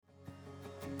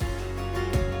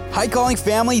Hi, Calling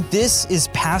family. This is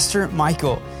Pastor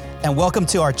Michael, and welcome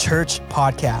to our church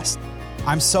podcast.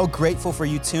 I'm so grateful for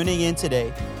you tuning in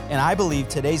today, and I believe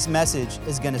today's message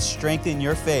is going to strengthen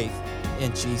your faith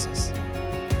in Jesus.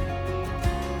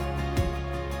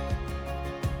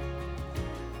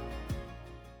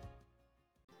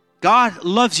 God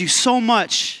loves you so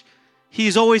much.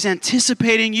 He's always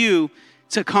anticipating you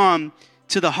to come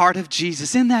to the heart of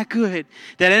Jesus. Isn't that good?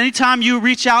 That anytime you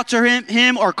reach out to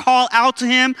him or call out to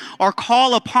him or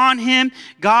call upon him,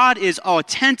 God is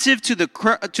attentive to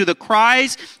the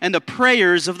cries and the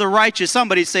prayers of the righteous.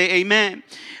 Somebody say amen.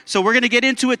 So we're going to get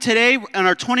into it today on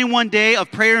our 21 day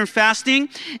of prayer and fasting.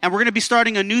 And we're going to be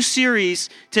starting a new series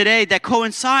today that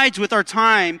coincides with our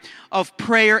time of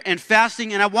prayer and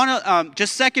fasting. And I want to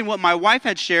just second what my wife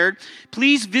had shared.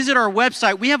 Please visit our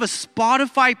website. We have a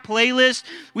Spotify playlist.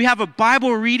 We have a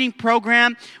Bible reading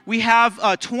program. We have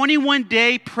a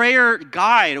 21-day prayer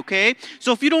guide, okay?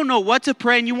 So if you don't know what to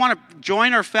pray and you want to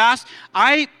join our fast,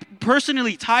 I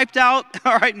personally typed out,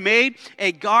 made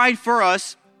a guide for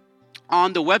us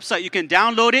on the website. You can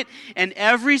download it, and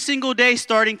every single day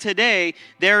starting today,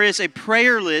 there is a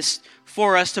prayer list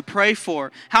for us to pray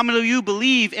for. How many of you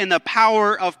believe in the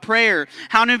power of prayer?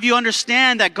 How many of you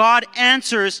understand that God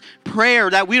answers prayer,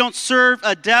 that we don't serve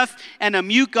a deaf and a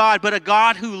mute God, but a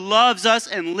God who loves us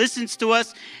and listens to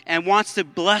us and wants to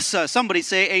bless us? Somebody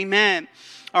say amen.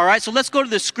 All right, so let's go to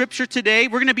the scripture today.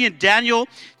 We're going to be in Daniel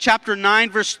chapter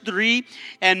 9, verse 3,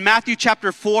 and Matthew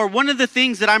chapter 4. One of the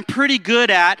things that I'm pretty good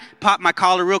at, pop my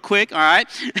collar real quick, all right,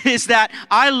 is that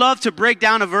I love to break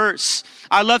down a verse.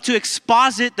 I love to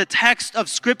exposit the text of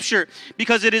Scripture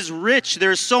because it is rich.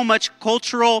 There's so much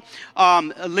cultural,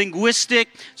 linguistic,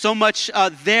 so much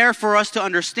there for us to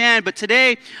understand. But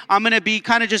today, I'm going to be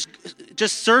kind of just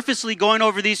surfacely going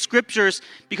over these Scriptures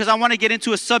because I want to get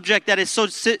into a subject that is so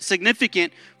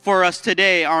significant for us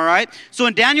today, all right? So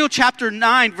in Daniel chapter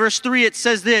 9, verse 3, it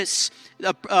says this,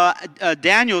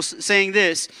 Daniel's saying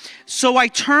this, "So I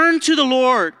turned to the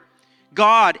Lord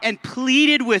God and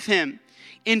pleaded with him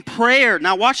in prayer."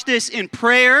 Now watch this. In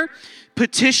prayer,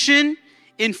 petition,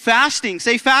 in fasting.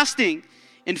 Say fasting.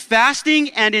 In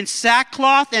fasting and in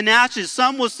sackcloth and ashes.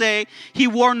 Some will say he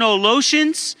wore no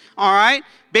lotions. All right.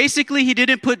 Basically, he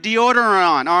didn't put deodorant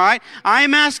on. All right. I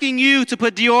am asking you to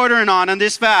put deodorant on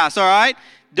this fast. All right.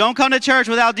 Don't come to church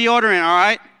without deodorant. All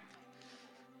right.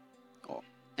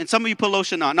 And some of you put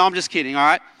lotion on. No, I'm just kidding. All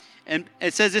right. And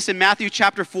it says this in Matthew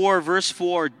chapter 4, verse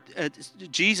 4.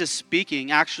 Jesus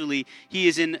speaking, actually,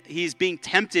 he's being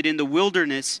tempted in the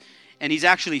wilderness, and he's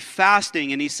actually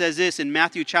fasting. And he says this in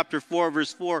Matthew chapter 4,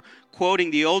 verse 4,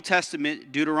 quoting the Old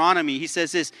Testament, Deuteronomy. He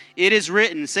says this, "It is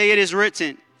written," say it is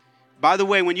written. By the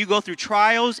way, when you go through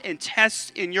trials and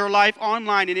tests in your life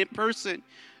online and in person,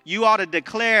 you ought to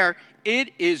declare,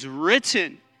 "It is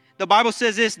written." The Bible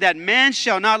says this, that man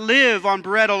shall not live on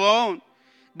bread alone,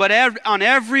 but on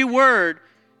every word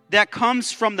that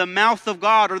comes from the mouth of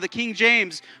God, or the King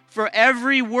James, for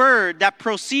every word that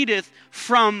proceedeth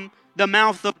from the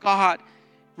mouth of God.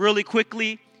 Really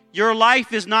quickly, your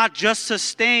life is not just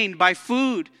sustained by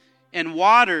food and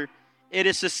water. It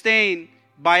is sustained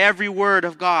by every word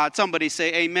of God. Somebody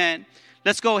say amen.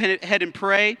 Let's go ahead and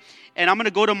pray. And I'm going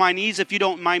to go to my knees if you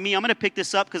don't mind me. I'm going to pick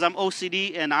this up because I'm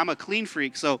OCD and I'm a clean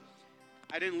freak. So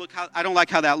I don't like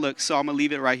how that looks. So I'm going to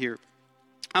leave it right here.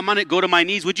 I'm going to go to my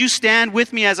knees. Would you stand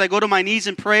with me as I go to my knees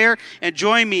in prayer and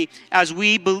join me as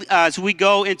we begin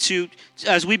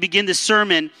this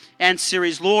sermon and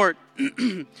series? Lord,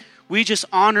 we just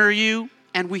honor you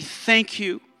and we thank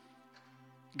you.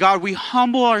 God, we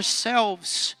humble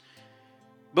ourselves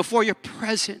before your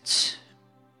presence.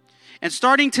 And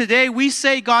starting today, we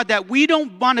say, God, that we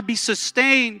don't want to be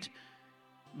sustained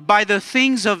by the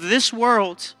things of this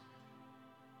world.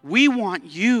 We want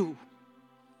you.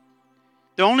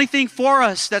 The only thing for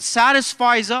us that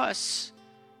satisfies us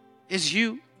is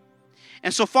you.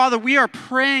 And so, Father, we are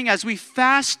praying as we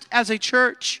fast as a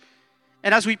church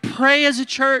and as we pray as a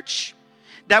church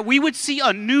that we would see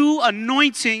a new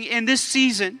anointing in this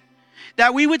season,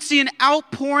 that we would see an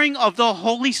outpouring of the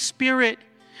Holy Spirit,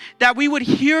 that we would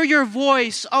hear your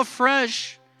voice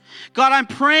afresh. God, I'm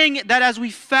praying that as we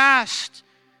fast,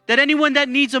 that anyone that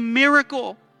needs a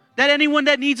miracle, that anyone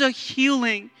that needs a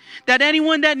healing, that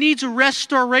anyone that needs a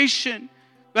restoration,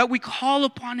 that we call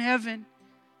upon heaven,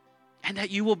 and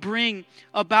that you will bring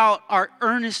about our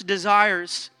earnest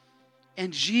desires.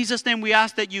 In Jesus' name, we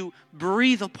ask that you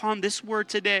breathe upon this word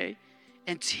today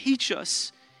and teach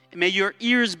us. And may your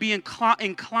ears be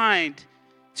inclined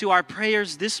to our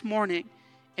prayers this morning.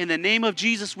 In the name of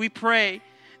Jesus, we pray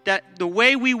that the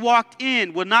way we walked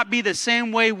in will not be the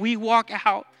same way we walk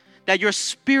out, that your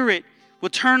Spirit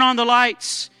would turn on the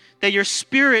lights, that your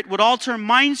spirit would alter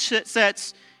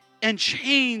mindsets and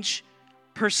change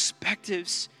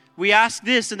perspectives. We ask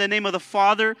this in the name of the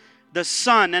Father, the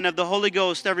Son, and of the Holy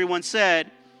Ghost. Everyone said,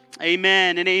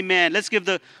 amen and amen. Let's give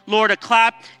the Lord a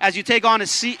clap as you take on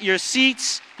your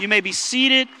seats. You may be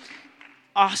seated.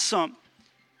 Awesome.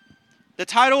 The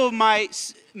title of my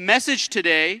message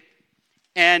today,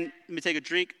 and let me take a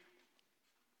drink.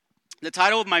 The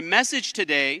title of my message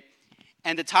today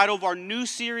and the title of our new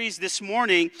series this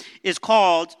morning is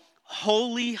called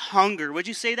Holy Hunger. Would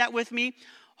you say that with me?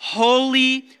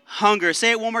 Holy Hunger.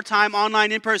 Say it one more time,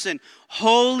 online, in person.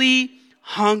 Holy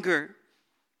Hunger.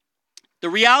 The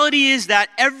reality is that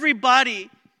everybody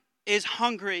is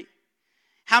hungry.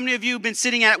 How many of you have been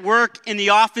sitting at work in the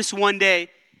office one day,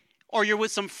 or you're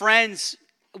with some friends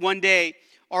one day,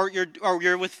 or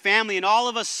you're with family, and all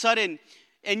of a sudden,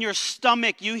 in your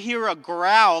stomach, you hear a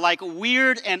growl, like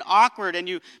weird and awkward, and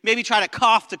you maybe try to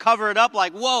cough to cover it up,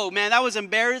 like, whoa, man, that was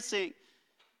embarrassing.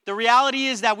 The reality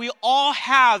is that we all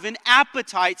have an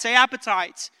appetite, say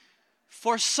appetite,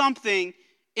 for something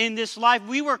in this life.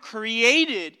 We were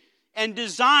created and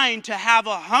designed to have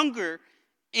a hunger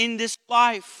in this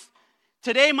life.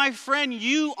 Today, my friend,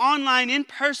 you online, in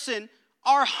person,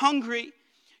 are hungry.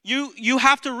 You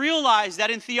have to realize that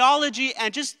in theology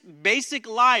and just basic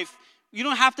life, you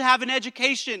don't have to have an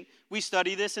education. We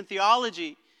study this in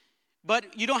theology.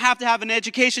 But you don't have to have an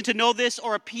education to know this,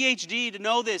 or a PhD to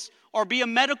know this, or be a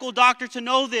medical doctor to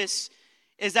know this.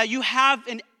 Is that you have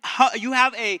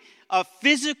a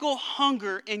physical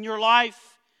hunger in your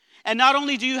life. And not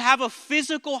only do you have a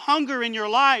physical hunger in your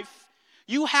life,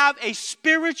 you have a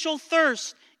spiritual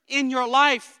thirst in your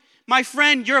life. My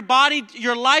friend, your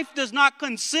life does not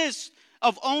consist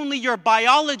of only your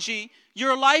biology.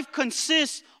 Your life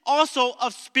consists also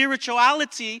of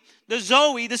spirituality, the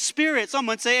Zoe, the Spirit.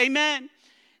 Someone say amen.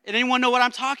 And anyone know what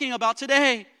I'm talking about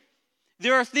today?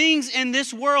 There are things in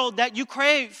this world that you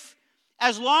crave.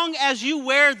 As long as you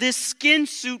wear this skin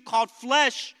suit called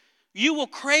flesh, you will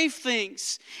crave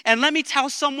things. And let me tell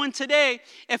someone today,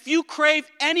 if you crave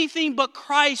anything but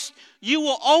Christ, you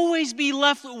will always be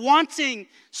left wanting,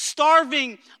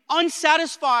 starving,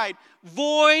 unsatisfied,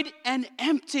 void, and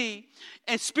empty.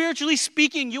 And spiritually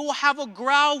speaking, you will have a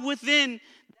growl within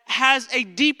that has a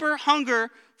deeper hunger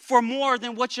for more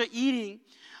than what you're eating.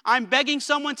 I'm begging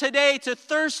someone today to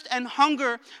thirst and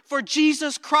hunger for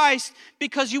Jesus Christ,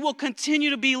 because you will continue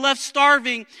to be left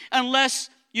starving unless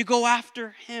you go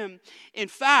after Him. In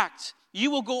fact,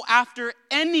 you will go after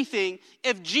anything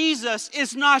if Jesus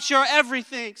is not your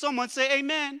everything. Someone say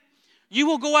amen. You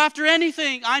will go after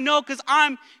anything. I know, because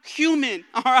I'm human,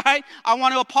 all right? I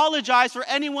want to apologize for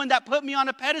anyone that put me on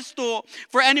a pedestal,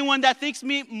 for anyone that thinks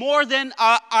me more than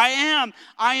I am.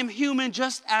 I am human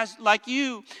just as like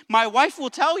you. My wife will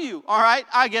tell you, all right,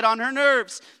 I get on her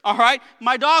nerves, all right?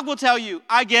 My dog will tell you,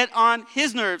 I get on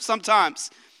his nerves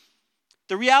sometimes.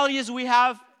 The reality is we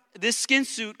have this skin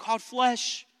suit called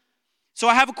flesh. So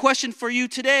I have a question for you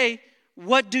today.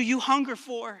 What do you hunger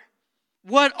for?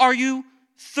 What are you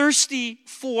thirsty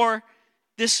for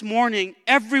this morning?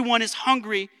 Everyone is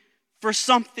hungry for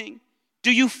something.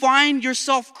 Do you find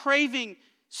yourself craving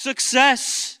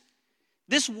success?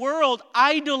 This world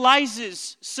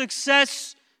idolizes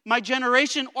success. My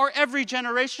generation, or every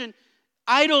generation,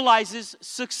 idolizes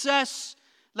success.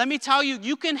 Let me tell you,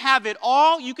 you can have it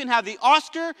all. You can have the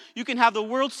Oscar. You can have the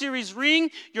World Series ring.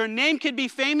 Your name could be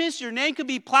famous. Your name could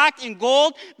be plaqued in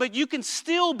gold, but you can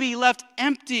still be left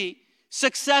empty.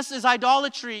 Success is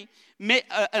idolatry,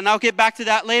 and I'll get back to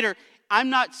that later. I'm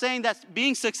not saying that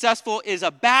being successful is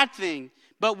a bad thing,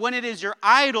 but when it is your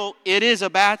idol, it is a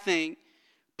bad thing.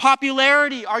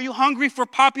 Popularity. Are you hungry for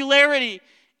popularity?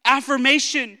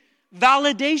 Affirmation,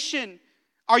 validation.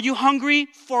 Are you hungry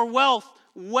for wealth?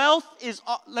 Wealth is,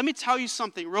 let me tell you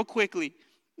something real quickly,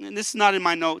 and this is not in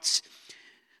my notes.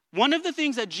 One of the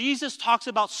things that Jesus talks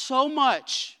about so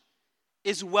much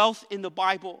is wealth in the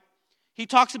Bible. He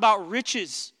talks about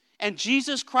riches, and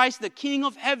Jesus Christ, the King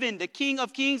of heaven, the King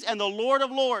of kings, and the Lord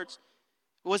of lords,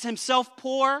 was himself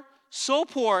poor, so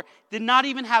poor, did not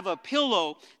even have a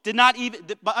pillow,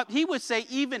 he would say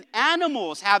even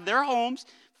animals have their homes,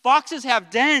 foxes have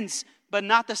dens, but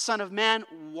not the Son of Man.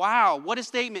 Wow, what a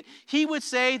statement. He would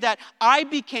say that I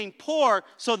became poor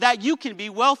so that you can be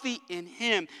wealthy in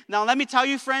Him. Now let me tell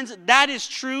you, friends, that is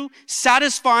true,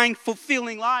 satisfying,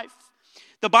 fulfilling life.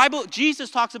 The Bible,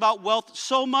 Jesus talks about wealth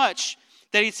so much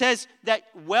that he says that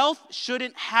wealth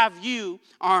shouldn't have you,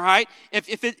 all right?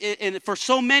 And for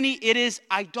so many, it is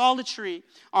idolatry,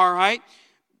 all right?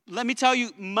 Let me tell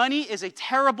you, money is a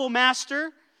terrible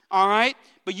master. all right?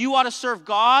 But you ought to serve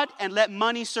God and let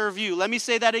money serve you. Let me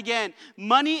say that again.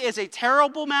 Money is a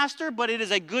terrible master, but it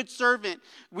is a good servant.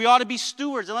 We ought to be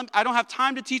stewards. I don't have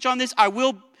time to teach on this. I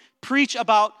will preach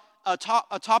about a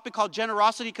topic called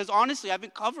generosity, because honestly, I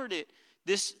haven't covered it.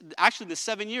 The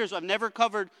 7 years, I've never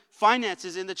covered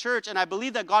finances in the church. And I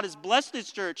believe that God has blessed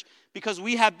this church because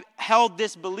we have held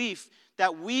this belief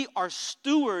that we are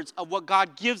stewards of what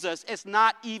God gives us. It's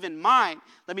not even mine.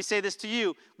 Let me say this to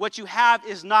you. What you have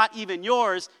is not even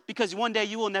yours, because one day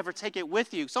you will never take it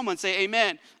with you. Someone say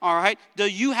amen. All right. Do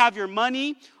you have your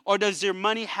money, or does your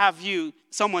money have you?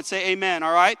 Someone say amen.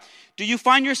 All right. Do you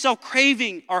find yourself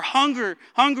craving or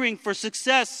hungering for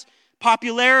success,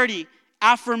 popularity,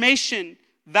 affirmation,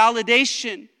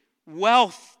 validation,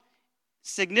 wealth,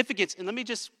 significance? And let me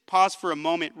just pause for a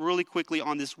moment really quickly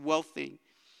on this wealth thing.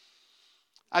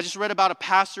 I just read about a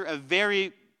pastor,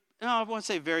 I won't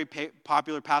say very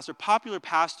popular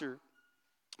pastor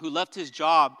who left his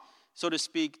job, so to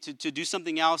speak, to do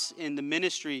something else in the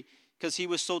ministry because he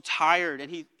was so tired and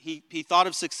he thought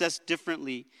of success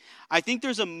differently. I think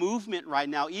there's a movement right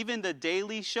now. Even the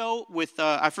Daily Show with,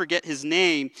 I forget his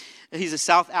name. He's a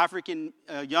South African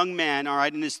young man, all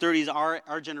right, in his 30s,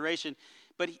 our generation.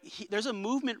 But there's a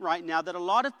movement right now that a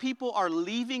lot of people are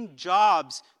leaving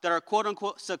jobs that are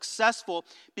quote-unquote successful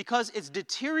because it's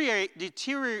deteriorating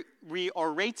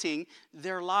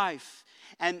their life.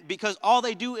 And because all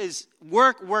they do is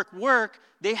work,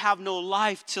 they have no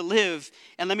life to live.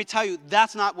 And let me tell you,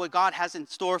 that's not what God has in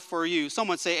store for you.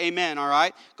 Someone say amen, all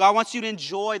right? God wants you to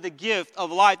enjoy the gift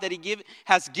of life that He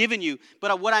has given you.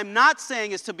 But what I'm not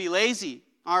saying is to be lazy.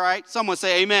 All right, someone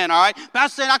say amen, all right?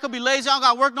 Pastor saying I could be lazy, I don't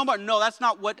got to work no more. No, that's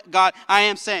not what I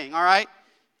am saying, all right?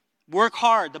 Work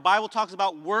hard. The Bible talks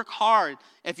about work hard.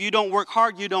 If you don't work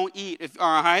hard, you don't eat.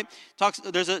 All right?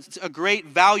 There's a great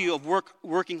value of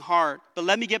working hard. But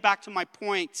let me get back to my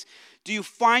point. Do you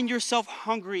find yourself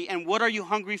hungry, and what are you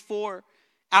hungry for?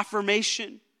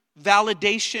 Affirmation,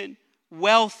 validation,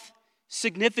 wealth,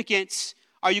 significance.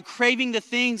 Are you craving the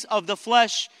things of the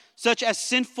flesh, such as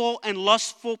sinful and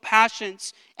lustful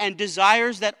passions and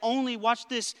desires that only, watch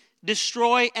this,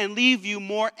 destroy and leave you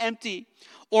more empty?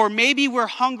 Or maybe we're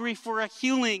hungry for a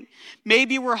healing.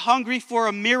 Maybe we're hungry for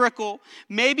a miracle.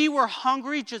 Maybe we're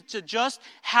hungry to just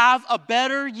have a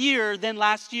better year than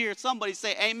last year. Somebody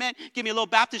say amen. Give me a little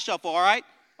Baptist shuffle, all right?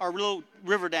 Or a little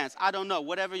river dance. I don't know.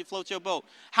 Whatever you floats your boat.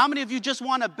 How many of you just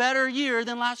want a better year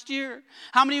than last year?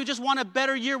 How many of you just want a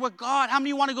better year with God? How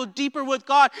many of you want to go deeper with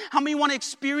God? How many of you want to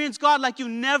experience God like you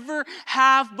never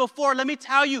have before? Let me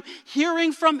tell you,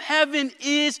 hearing from heaven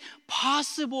is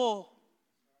possible.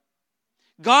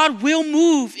 God will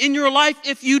move in your life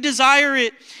if you desire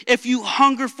it, if you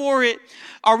hunger for it.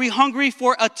 Are we hungry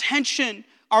for attention?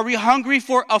 Are we hungry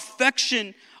for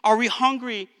affection? Are we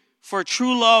hungry for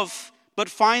true love, but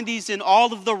find these in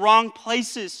all of the wrong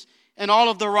places and all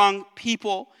of the wrong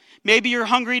people? Maybe you're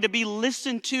hungry to be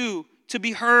listened to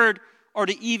be heard, or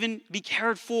to even be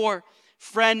cared for.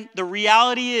 Friend, the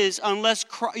reality is, unless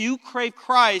you crave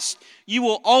Christ, you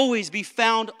will always be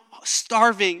found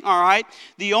starving, all right?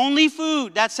 The only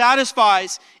food that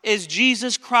satisfies is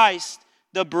Jesus Christ,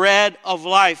 the bread of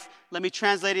life. Let me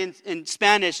translate it in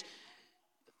Spanish.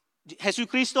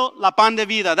 Jesucristo, la pan de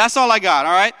vida. That's all I got,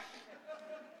 all right?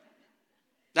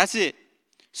 That's it.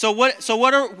 So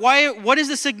what is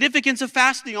the significance of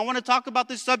fasting? I want to talk about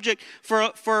this subject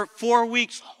for 4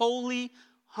 weeks. Holy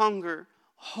hunger.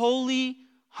 Holy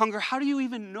hunger. How do you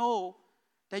even know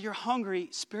that you're hungry,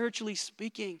 spiritually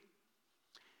speaking?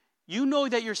 You know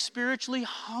that you're spiritually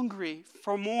hungry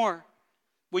for more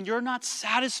when you're not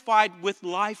satisfied with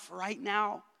life right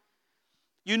now.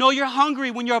 You know you're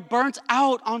hungry when you're burnt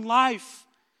out on life.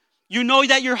 You know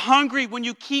that you're hungry when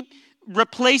you keep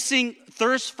replacing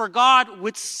thirst for God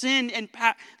with sin and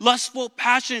lustful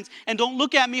passions. And don't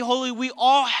look at me, holy. We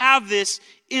all have this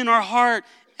in our heart.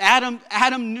 Adam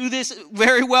knew this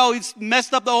very well. He's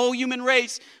messed up the whole human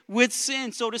race with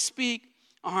sin, so to speak.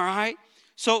 All right?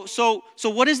 So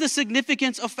what is the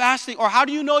significance of fasting? Or how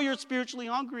do you know you're spiritually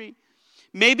hungry?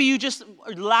 Maybe you just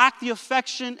lack the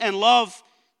affection and love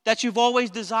that you've always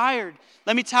desired.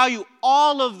 Let me tell you,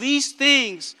 all of these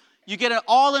things, you get it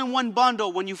all in one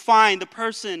bundle when you find the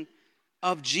person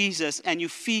of Jesus and you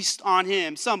feast on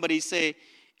Him. Somebody say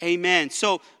amen.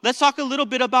 So let's talk a little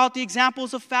bit about the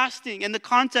examples of fasting and the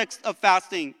context of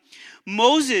fasting.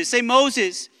 Moses, say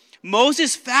Moses.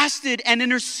 Moses fasted and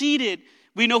interceded.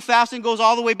 We know fasting goes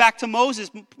all the way back to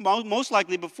Moses, most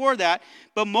likely before that.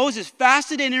 But Moses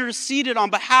fasted and interceded on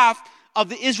behalf of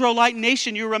the Israelite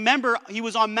nation. You remember he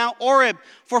was on Mount Oreb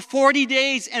for 40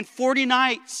 days and 40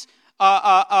 nights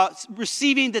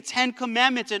receiving the 10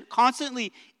 Commandments and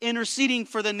constantly interceding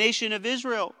for the nation of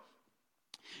Israel.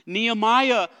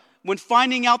 Nehemiah, when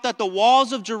finding out that the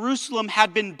walls of Jerusalem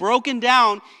had been broken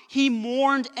down, he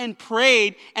mourned and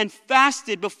prayed and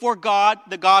fasted before God,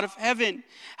 the God of heaven.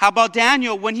 How about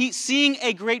Daniel, when he, seeing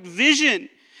a great vision,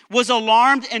 was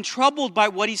alarmed and troubled by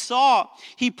what he saw?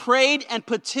 He prayed and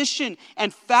petitioned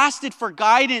and fasted for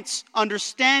guidance,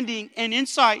 understanding, and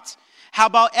insights. How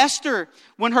about Esther?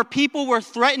 When her people were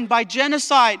threatened by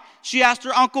genocide, she asked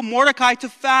her uncle Mordecai to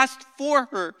fast for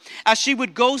her as she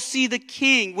would go see the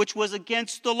king, which was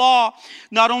against the law.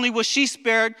 Not only was she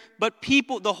spared, but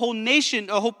people, the whole nation,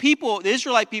 the whole people, the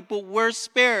Israelite people were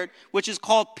spared, which is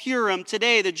called Purim.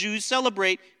 Today, the Jews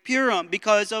celebrate Purim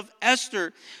because of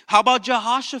Esther. How about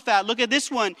Jehoshaphat? Look at this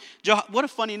one. What a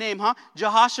funny name, huh?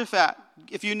 Jehoshaphat.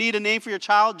 If you need a name for your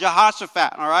child,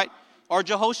 Jehoshaphat, all right? Or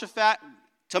Jehoshaphat.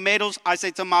 Tomatoes, I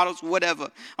say tomatoes, whatever.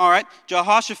 All right.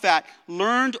 Jehoshaphat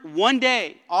learned one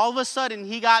day, all of a sudden,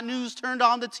 he got news turned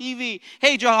on the TV.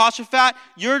 Hey, Jehoshaphat,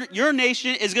 your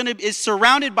nation is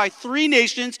surrounded by 3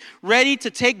 nations ready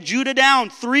to take Judah down.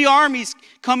 3 armies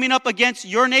coming up against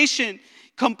your nation,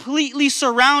 completely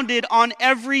surrounded on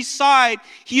every side.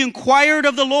 He inquired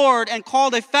of the Lord and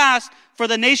called a fast for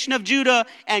the nation of Judah,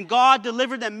 and God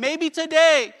delivered them. Maybe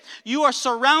today you are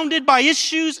surrounded by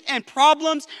issues and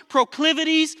problems,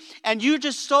 proclivities, and you're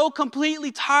just so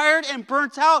completely tired and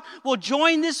burnt out. Well,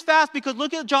 join this fast, because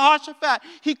look at Jehoshaphat.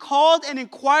 He called and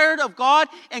inquired of God,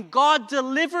 and God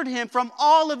delivered him from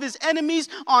all of his enemies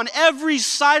on every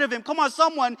side of him. Come on,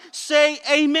 someone say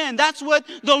amen. That's what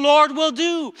the Lord will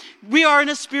do. We are in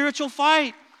a spiritual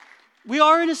fight. We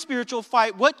are in a spiritual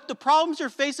fight. What the problems you're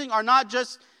facing are not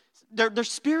just They're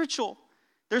spiritual.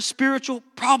 They're spiritual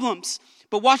problems.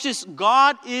 But watch this.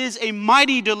 God is a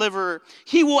mighty deliverer.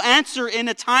 He will answer in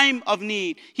a time of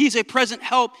need. He's a present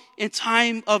help in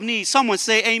time of need. Someone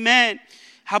say amen.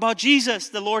 How about Jesus,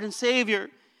 the Lord and Savior?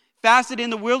 Fasted in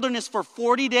the wilderness for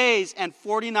 40 days and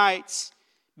 40 nights,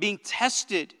 being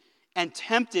tested and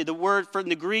tempted. The word in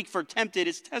the Greek for tempted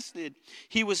is tested.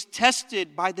 He was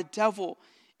tested by the devil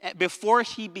before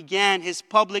he began his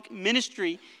public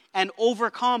ministry, and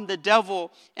overcome the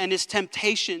devil and his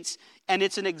temptations. And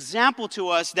it's an example to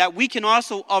us that we can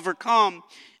also overcome.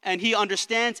 And he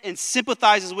understands and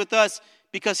sympathizes with us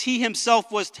because he himself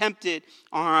was tempted,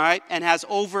 all right, and has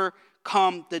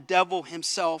overcome the devil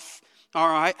himself, all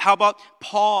right. How about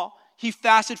Paul? He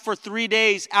fasted for 3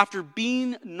 days after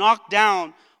being knocked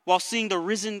down while seeing the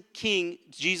risen King,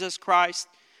 Jesus Christ.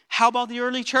 How about the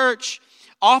early church?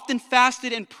 Often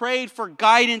fasted and prayed for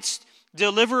guidance,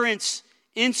 deliverance,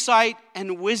 insight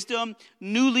and wisdom,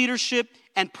 new leadership,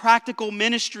 and practical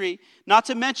ministry. Not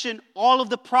to mention all of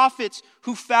the prophets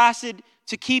who fasted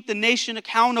to keep the nation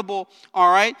accountable,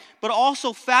 all right? But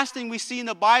also fasting we see in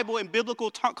the Bible in biblical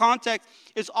context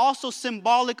is also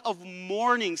symbolic of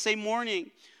mourning. Say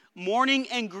mourning. Mourning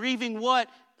and grieving what?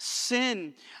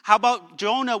 Sin. How about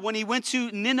Jonah when he went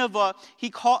to Nineveh? He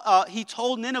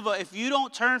told Nineveh, if you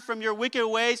don't turn from your wicked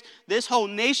ways, this whole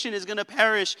nation is going to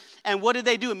perish. And what did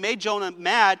they do? It made Jonah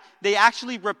mad. They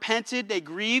actually repented, they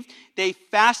grieved, they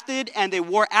fasted, and they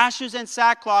wore ashes and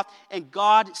sackcloth, and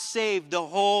God saved the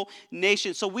whole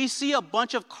nation. So we see a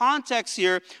bunch of context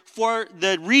here for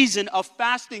the reason of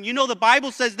fasting. You know, the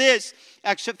Bible says this.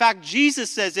 In fact, Jesus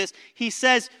says this. He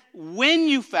says, when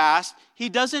you fast, he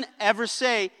doesn't ever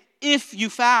say, if you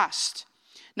fast.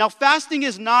 Now, fasting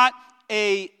is not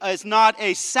a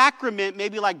sacrament,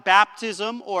 maybe like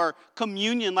baptism or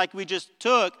communion like we just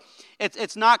took.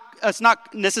 It's not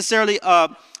necessarily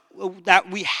that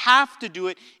we have to do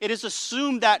it. It is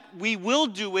assumed that we will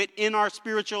do it in our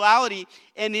spirituality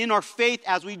and in our faith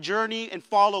as we journey and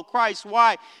follow Christ.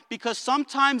 Why? Because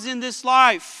sometimes in this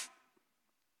life,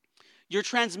 your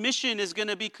transmission is going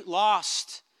to be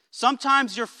lost.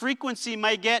 Sometimes your frequency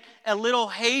might get a little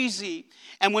hazy.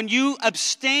 And when you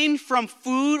abstain from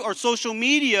food or social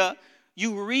media,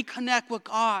 you reconnect with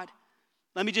God.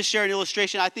 Let me just share an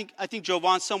illustration. I think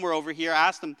Jovan's somewhere over here. I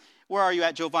asked him, where are you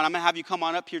at, Jovan? I'm going to have you come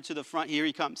on up here to the front. Here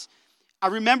he comes. I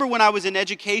remember when I was in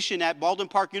education at Baldwin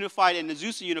Park Unified and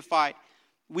Azusa Unified,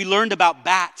 we learned about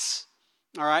bats.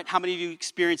 All right, how many of you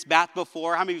experienced bats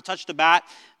before? How many of you touched a bat?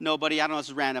 Nobody, I don't know,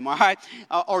 it's random, all right?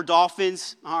 Or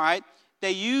dolphins, all right?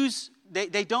 They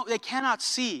cannot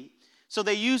see. So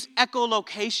they use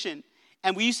echolocation.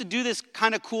 And we used to do this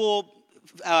kind of cool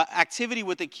activity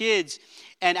with the kids.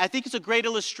 And I think it's a great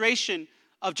illustration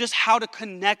of just how to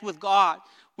connect with God.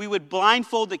 We would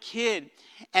blindfold the kid.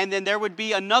 And then there would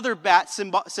be another bat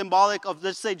symbolic of,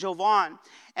 let's say, Jovan.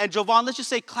 And Jovan, let's just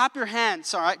say, clap your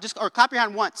hands, all right? Or clap your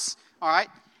hand once, all right?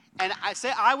 and I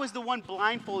say I was the one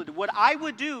blindfolded. What I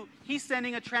would do, he's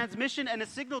sending a transmission and a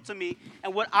signal to me,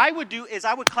 and what I would do is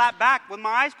I would clap back with my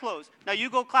eyes closed. Now you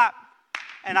go clap.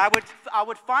 And I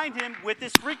would find him with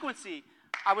this frequency.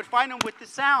 I would find him with the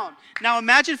sound. Now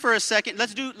imagine for a second,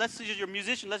 let's do your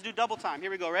musician, let's do double time.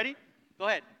 Here we go, ready? Go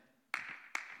ahead.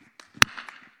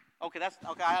 Okay,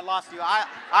 I lost you.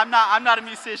 I'm not a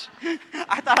musician.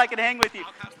 I thought I could hang with you.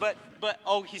 But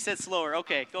oh, he said slower.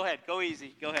 Okay, go ahead. Go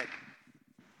easy. Go ahead.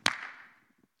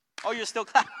 Oh, you're still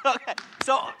clapping. Okay.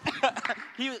 So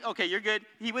okay, you're good.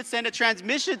 He would send a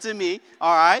transmission to me,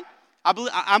 all right?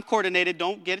 I'm coordinated.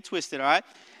 Don't get it twisted, all right?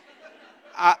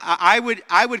 I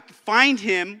would find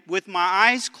him with my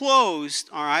eyes closed,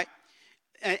 all right?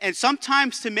 And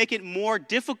sometimes to make it more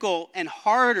difficult and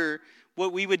harder,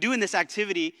 what we would do in this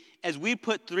activity is we'd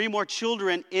put 3 more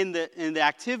children in the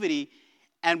activity,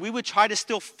 and we would try to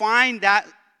still find that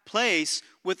place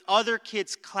with other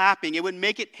kids clapping. It would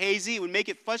make it hazy. It would make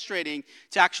it frustrating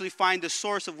to actually find the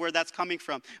source of where that's coming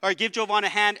from. All right, give Jovan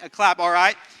a clap, all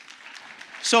right?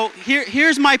 So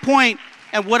here's my point,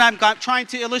 and what I'm trying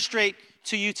to illustrate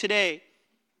to you today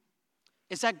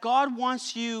is that God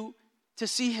wants you to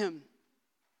see him.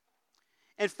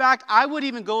 In fact, I would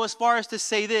even go as far as to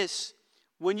say this.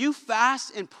 When you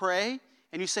fast and pray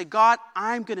and you say, God,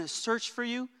 I'm going to search for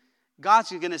you,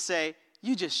 God's going to say,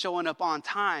 you just showing up on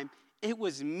time. It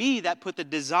was me that put the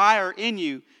desire in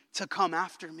you to come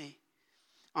after me.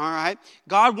 All right?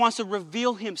 God wants to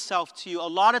reveal himself to you. A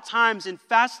lot of times in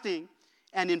fasting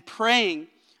and in praying,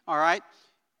 all right,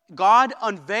 God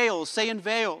unveils, say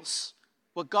unveils.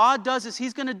 What God does is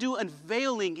he's going to do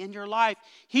unveiling in your life.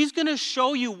 He's going to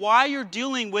show you why you're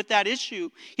dealing with that issue.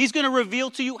 He's going to reveal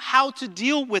to you how to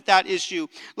deal with that issue.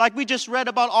 Like we just read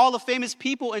about all the famous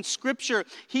people in Scripture.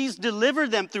 He's delivered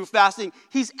them through fasting.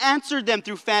 He's answered them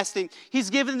through fasting. He's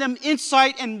given them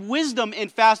insight and wisdom in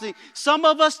fasting. Some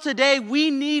of us today,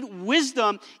 we need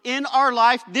wisdom in our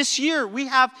life this year. We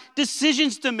have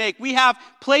decisions to make. We have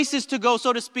places to go,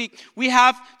 so to speak. We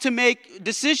have to make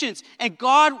decisions. And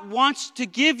God wants to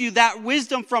give you that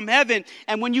wisdom from heaven.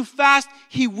 And when you fast,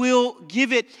 he will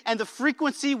give it. And the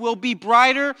frequency will be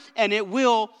brighter and it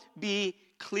will be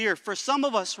clear. For some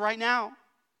of us right now,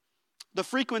 the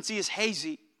frequency is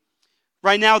hazy.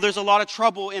 Right now, there's a lot of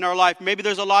trouble in our life. Maybe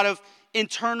there's a lot of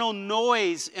internal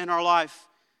noise in our life.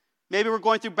 Maybe we're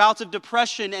going through bouts of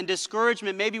depression and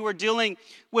discouragement. Maybe we're dealing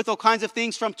with all kinds of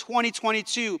things from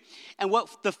 2022. And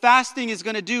what the fasting is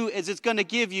going to do is it's going to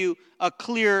give you a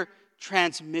clear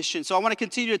transmission. So I want to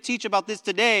continue to teach about this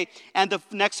today and the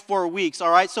next 4 weeks,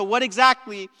 all right? So what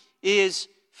exactly is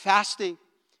fasting?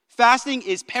 Fasting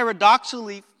is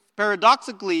paradoxically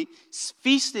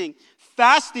feasting.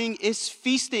 Fasting is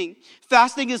feasting.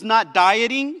 Fasting is not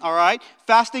dieting, all right?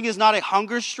 Fasting is not a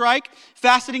hunger strike.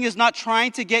 Fasting is not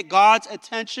trying to get God's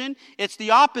attention. It's the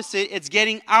opposite. It's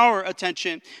getting our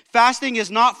attention. Fasting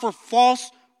is not for false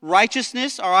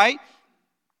righteousness, all right?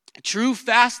 True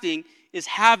fasting is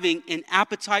having an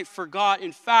appetite for God.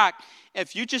 In fact,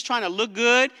 if you're just trying to look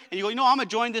good and you go, I'm going to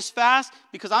join this fast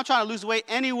because I'm trying to lose weight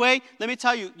anyway, let me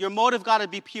tell you, your motive got to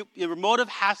be pure. Your motive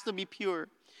has to be pure.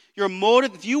 Your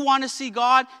motive, if you want to see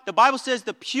God, the Bible says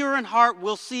the pure in heart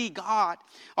will see God.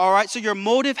 All right, so your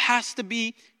motive has to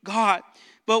be God.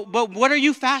 But what are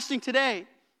you fasting today?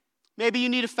 Maybe you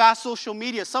need to fast social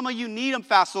media. Some of you need to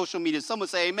fast social media. Some would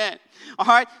say amen. All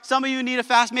right, some of you need to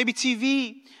fast maybe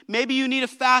TV. Maybe you need to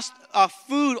fast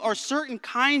food or certain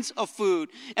kinds of food.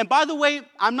 And by the way,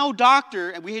 I'm no doctor,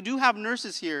 and we do have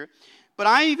nurses here, but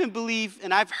I even believe,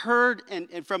 and I've heard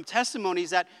and from testimonies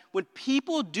that when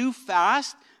people do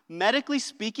fast, medically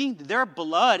speaking, their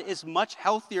blood is much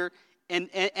healthier in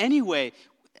anyway.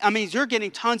 I mean, you're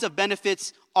getting tons of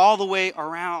benefits all the way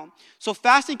around. So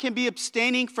fasting can be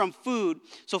abstaining from food.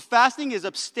 So fasting is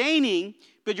abstaining,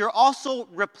 but you're also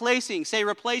replacing. Say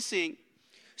replacing.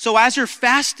 So as you're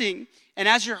fasting and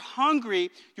as you're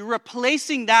hungry, you're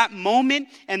replacing that moment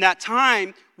and that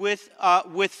time with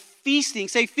feasting.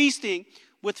 Say feasting.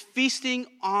 With feasting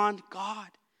on God.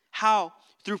 How?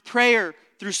 Through prayer,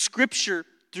 through Scripture,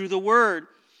 through the Word.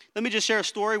 Let me just share a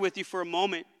story with you for a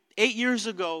moment. 8 years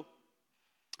ago,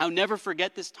 I'll never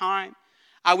forget this time.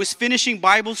 I was finishing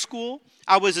Bible school.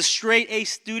 I was a straight A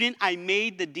student. I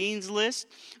made the dean's list.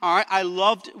 All right. I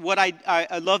loved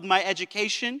I loved my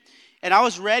education. And I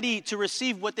was ready to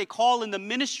receive what they call in the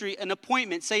ministry an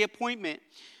appointment. Say appointment.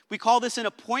 We call this an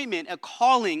appointment, a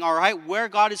calling, all right, where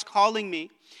God is calling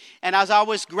me. And as I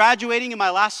was graduating in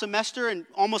my last semester and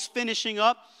almost finishing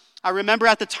up, I remember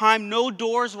at the time no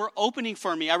doors were opening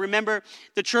for me. I remember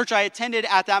the church I attended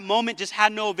at that moment just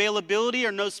had no availability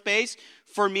or no space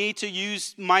for me to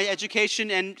use my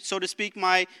education and, so to speak,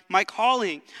 my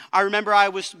calling. I remember I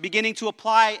was beginning to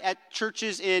apply at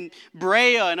churches in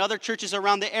Brea and other churches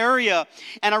around the area.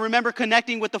 And I remember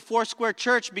connecting with the Foursquare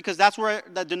Church because that's where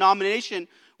the denomination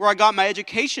where I got my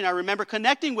education. I remember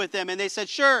connecting with them, and they said,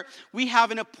 sure, we have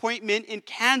an appointment in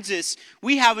Kansas.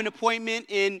 We have an appointment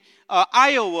in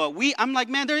Iowa. I'm like,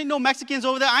 man, there ain't no Mexicans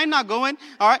over there. I'm not going.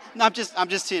 All right? No, I'm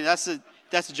just teasing. That's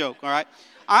a joke, all right?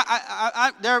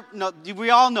 We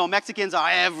all know Mexicans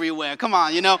are everywhere. Come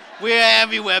on, we're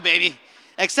everywhere, baby.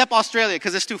 Except Australia,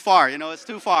 because it's too far. It's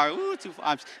too far. Ooh, too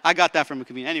far. I got that from a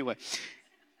comedian. Anyway,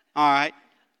 all right.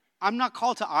 I'm not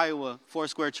called to Iowa,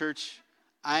 Foursquare Church.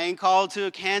 I ain't called to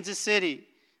Kansas City,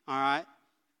 all right?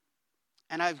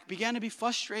 And I began to be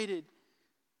frustrated.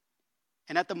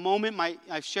 And at the moment,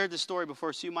 I've shared this story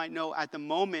before, so you might know, at the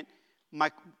moment,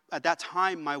 at that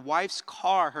time, my wife's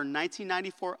car, her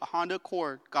 1994 Honda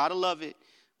Accord, gotta love it,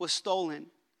 was stolen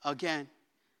again.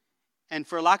 And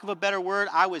for lack of a better word,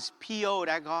 I was PO'd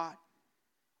at God.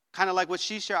 Kind of like what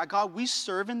she shared. God, we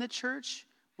serve in the church.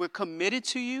 We're committed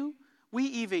to you. We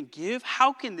even give.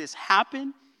 How can this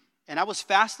happen? And I was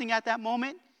fasting at that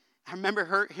moment. I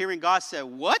remember hearing God say,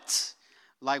 what?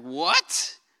 Like,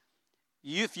 what?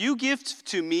 If you give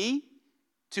to me,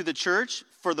 to the church,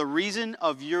 for the reason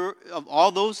of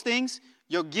all those things,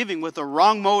 you're giving with the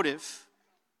wrong motive.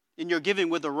 And you're giving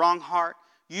with the wrong heart.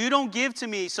 You don't give to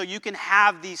me so you can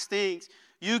have these things.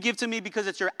 You give to me because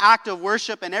it's your act of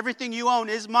worship, and everything you own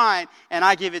is mine, and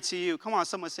I give it to you. Come on,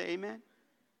 someone say amen.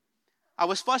 I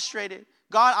was frustrated.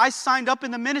 God, I signed up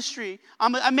in the ministry.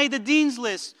 I made the dean's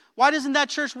list. Why doesn't that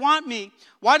church want me?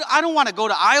 I don't want to go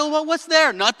to Iowa. What's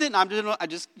there? Nothing.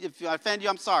 If I offend you,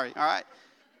 I'm sorry. All right.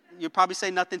 You'll probably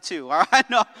say nothing too. All right.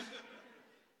 No.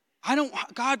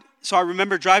 God. So I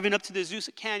remember driving up to the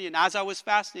Azusa Canyon as I was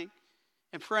fasting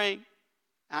and praying.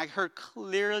 And I heard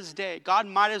clear as day. God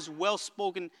might as well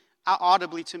spoken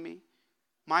audibly to me.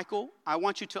 Michael, I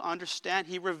want you to understand.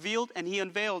 He revealed and he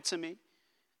unveiled to me.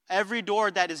 Every door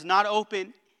that is not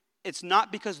open, it's not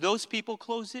because those people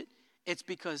closed it. It's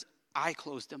because I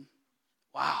closed them.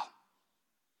 Wow.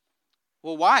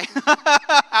 Well, why?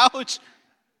 Ouch.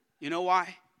 You know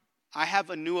why? I have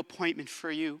a new appointment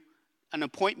for you. An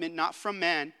appointment not from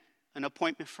man, an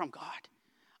appointment from God.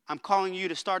 I'm calling you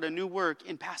to start a new work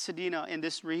in Pasadena, in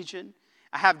this region.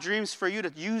 I have dreams for you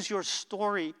to use your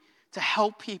story to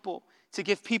help people, to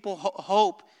give people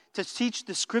hope, to teach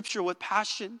the scripture with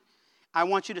passion. I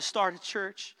want you to start a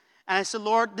church. And I said,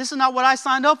 Lord, this is not what I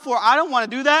signed up for. I don't want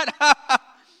to do that.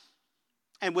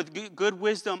 And with good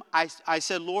wisdom, I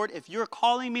said, Lord, if you're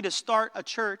calling me to start a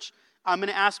church, I'm going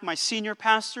to ask my senior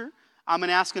pastor, I'm going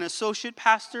to ask an associate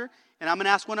pastor, and I'm going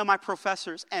to ask one of my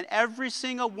professors. And every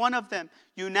single one of them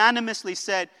unanimously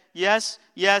said, yes,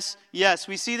 yes, yes.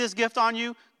 We see this gift on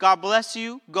you. God bless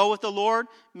you. Go with the Lord.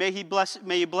 May you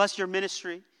bless your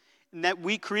ministry. And that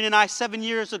Karina and I,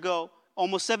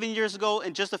 almost 7 years ago,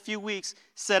 in just a few weeks,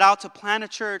 set out to plant a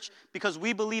church because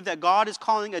we believe that God is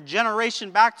calling a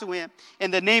generation back to him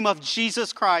in the name of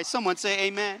Jesus Christ. Someone say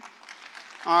amen.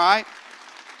 All right.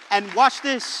 And watch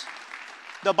this.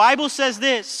 The Bible says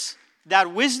this,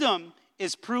 that wisdom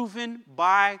is proven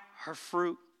by her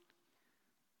fruit.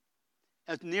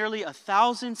 Nearly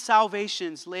 1,000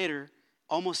 salvations later,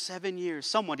 almost 7 years.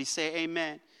 Somebody say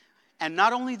amen. And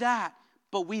not only that,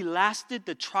 but we lasted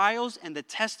the trials and the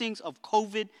testings of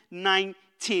COVID-19.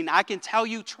 I can tell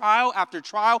you, trial after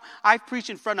trial, I've preached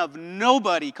in front of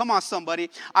nobody. Come on, somebody.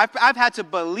 I've had to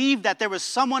believe that there was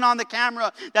someone on the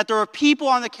camera, that there were people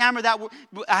on the camera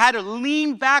I had to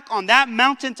lean back on that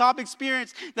mountaintop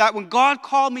experience, that when God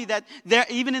called me, that there,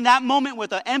 even in that moment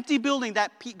with an empty building,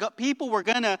 that people were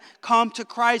going to come to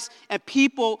Christ, and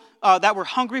people that were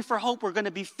hungry for hope were going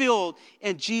to be filled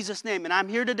in Jesus' name. And I'm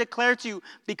here to declare to you,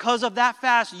 because of that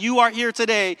fast, you are here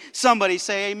today. Somebody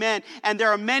say amen. And there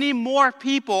are many more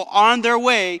people on their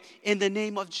way in the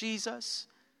name of Jesus.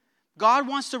 God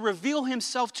wants to reveal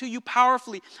himself to you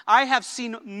powerfully. I have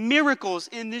seen miracles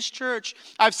in this church.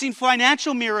 I've seen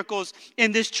financial miracles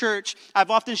in this church.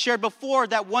 I've often shared before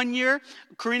that one year,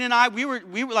 Karina and I, we were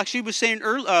like she was saying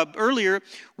earlier,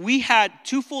 we had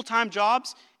 2 full-time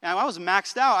jobs, and I was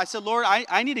maxed out. I said, Lord, I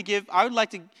would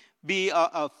like to be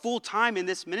a full-time in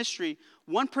this ministry.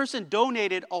 One person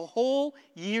donated a whole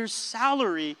year's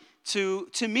salary to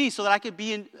me so that I could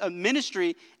be in a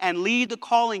ministry and lead the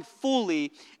calling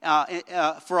fully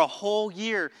for a whole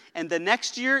year. And the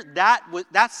next year,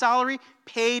 that salary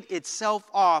paid itself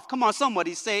off. Come on,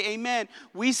 somebody say amen.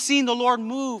 We've seen the Lord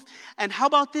move. And how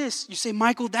about this? You say,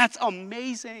 Michael, that's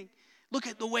amazing. Look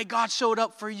at the way God showed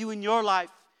up for you in your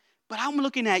life. But I'm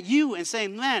looking at you and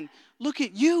saying, man, look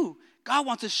at you. God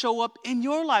wants to show up in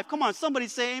your life. Come on, somebody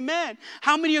say amen.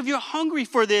 How many of you are hungry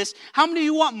for this? How many of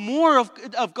you want more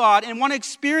of God and want to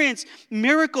experience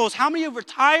miracles? How many of you are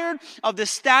tired of the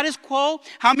status quo?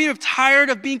 How many of you are tired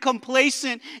of being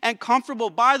complacent and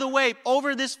comfortable? By the way,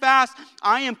 over this fast,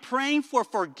 I am praying for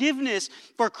forgiveness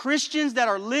for Christians that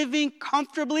are living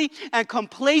comfortably and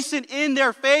complacent in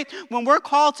their faith when we're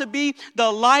called to be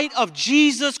the light of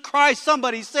Jesus Christ.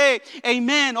 Somebody say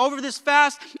amen. Over this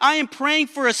fast, I am praying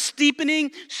for a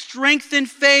deepening, strengthened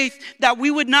faith, that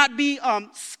we would not be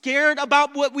scared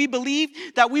about what we believe,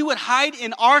 that we would hide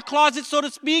in our closet, so to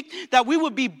speak, that we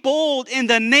would be bold in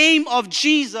the name of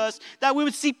Jesus, that we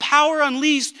would see power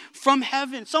unleashed from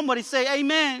heaven. Somebody say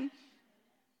amen.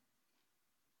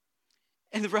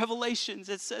 In the Revelations,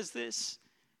 it says this.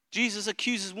 Jesus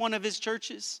accuses one of his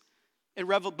churches in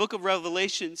book of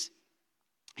Revelations.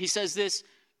 He says this.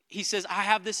 He says, I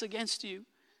have this against you.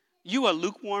 You a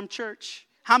lukewarm church.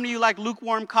 How many of you like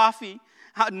lukewarm coffee?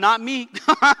 Not me.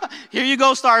 Here you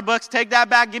go, Starbucks. Take that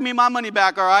back. Give me my money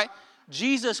back, all right?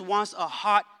 Jesus wants a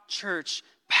hot church,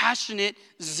 passionate,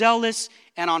 zealous,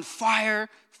 and on fire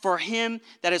for him,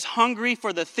 that is hungry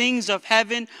for the things of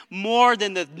heaven more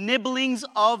than the nibblings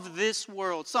of this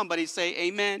world. Somebody say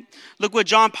amen. Look what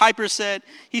John Piper said.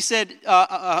 He said,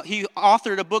 he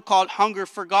authored a book called Hunger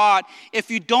for God.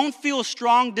 If you don't feel a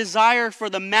strong desire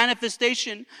for the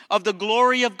manifestation of the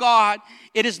glory of God,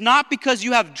 it is not because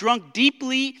you have drunk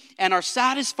deeply and are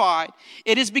satisfied.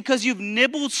 It is because you've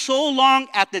nibbled so long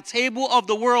at the table of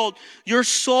the world. Your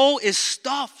soul is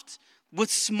stuffed with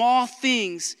small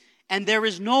things, and there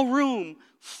is no room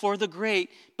for the great.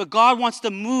 But God wants to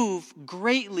move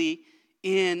greatly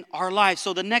in our life.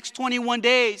 So the next 21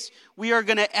 days, we are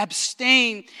going to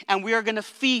abstain and we are going to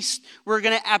feast. We're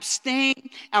going to abstain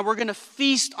and we're going to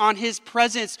feast on his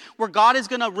presence, where God is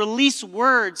going to release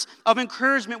words of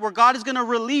encouragement, where God is going to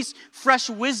release fresh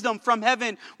wisdom from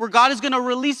heaven, where God is going to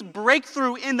release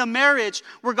breakthrough in the marriage,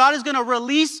 where God is going to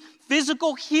release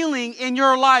physical healing in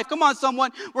your life. Come on,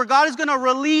 someone. Where God is going to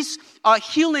release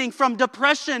healing from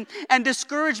depression and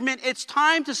discouragement. It's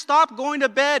time to stop going to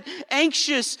bed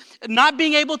anxious, not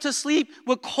being able to sleep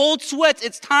with cold sweats.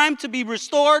 It's time to be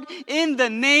restored in the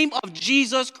name of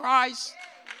Jesus Christ.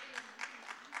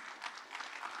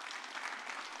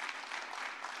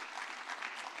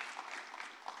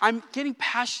 I'm getting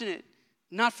passionate,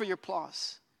 not for your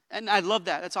applause. And I love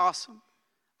that. That's awesome.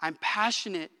 I'm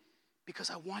passionate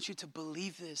because I want you to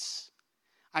believe this.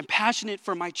 I'm passionate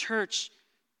for my church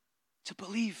to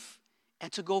believe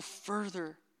and to go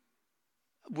further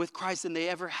with Christ than they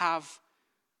ever have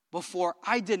before.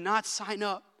 I did not sign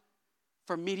up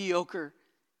for mediocre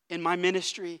in my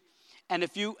ministry. And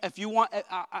if you want,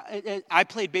 I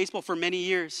played baseball for many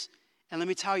years. And let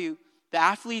me tell you, the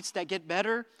athletes that get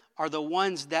better are the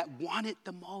ones that want it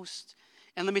the most.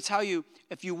 And let me tell you,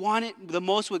 if you want it the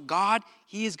most with God,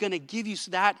 he is going to give you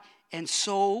that and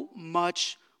so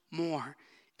much more.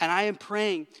 And I am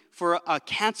praying for a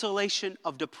cancellation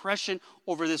of depression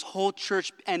over this whole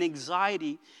church and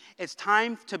anxiety. It's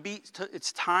time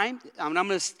I'm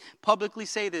going to publicly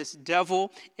say this,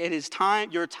 devil, it is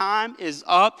time, your time is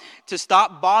up to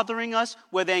stop bothering us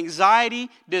with anxiety,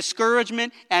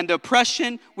 discouragement, and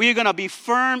depression. We are going to be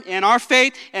firm in our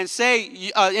faith and say,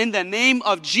 in the name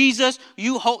of Jesus,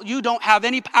 you don't have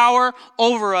any power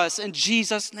over us, in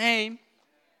Jesus' name.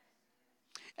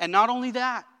 And not only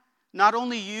that, not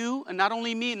only you and not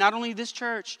only me, not only this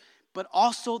church, but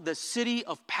also the city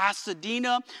of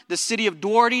Pasadena, the city of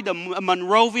Doherty, the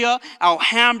Monrovia,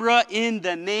 Alhambra, in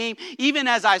the name. Even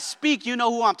as I speak, you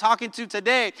know who I'm talking to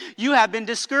today. You have been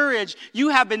discouraged. You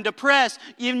have been depressed.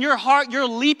 In your heart, you're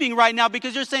leaping right now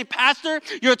because you're saying, Pastor,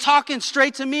 you're talking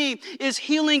straight to me. Is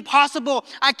healing possible?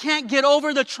 I can't get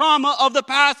over the trauma of the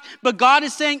past, but God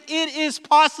is saying it is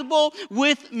possible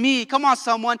with me. Come on,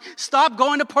 someone. Stop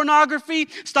going to pornography.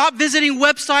 Stop visiting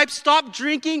websites. Stop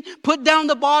drinking. Put down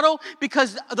the bottle.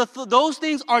 Because those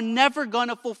things are never going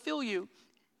to fulfill you.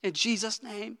 In Jesus'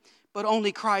 name. But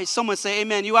only Christ. Someone say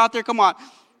amen. You out there? Come on.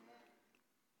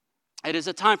 It is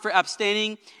a time for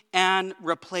abstaining and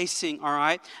replacing. All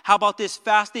right. How about this?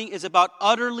 Fasting is about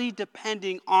utterly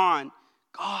depending on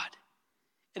God.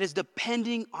 It is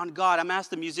depending on God. I'm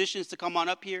asking the musicians to come on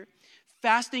up here.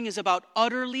 Fasting is about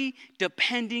utterly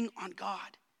depending on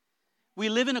God. We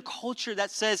live in a culture that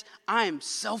says, I am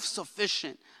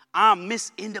self-sufficient. I'm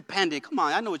Miss Independent. Come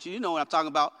on, I know you know what I'm talking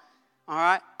about. All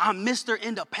right, I'm Mr.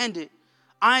 Independent.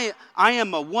 I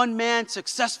am a one-man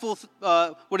successful.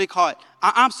 What do they call it?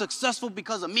 I'm successful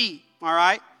because of me. All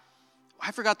right.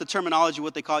 I forgot the terminology,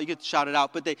 what they call it. You get to shout it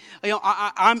out, but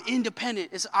I'm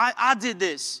independent. I did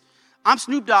this. I'm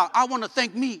Snoop Dogg. I want to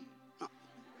thank me.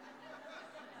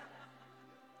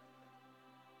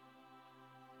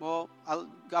 Well,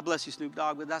 God bless you, Snoop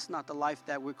Dogg, but that's not the life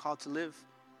that we're called to live.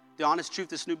 The honest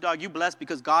truth is, Snoop Dogg, you blessed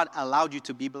because God allowed you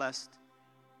to be blessed.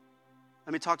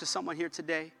 Let me talk to someone here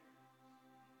today.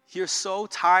 You're so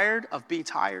tired of being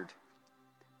tired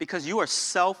because you are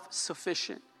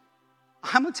self-sufficient.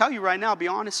 I'm going to tell you right now, I'll be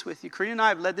honest with you. Karina and I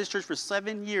have led this church for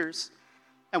 7 years,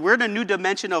 and we're in a new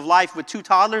dimension of life with 2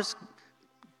 toddlers.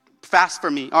 Fast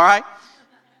for me, all right?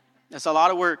 That's a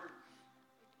lot of work.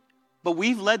 But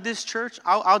we've led this church,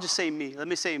 I'll just say me. Let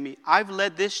me say me. I've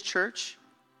led this church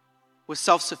with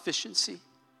self-sufficiency,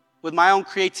 with my own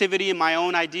creativity and my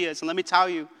own ideas. And let me tell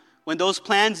you, when those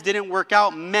plans didn't work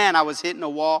out, man, I was hitting a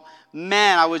wall.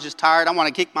 Man, I was just tired. I want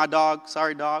to kick my dog.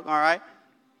 Sorry, dog, all right?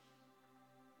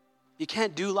 You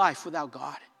can't do life without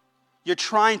God. You're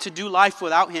trying to do life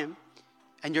without Him,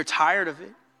 and you're tired of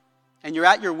it, and you're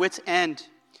at your wit's end.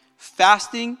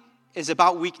 Fasting is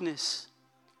about weakness,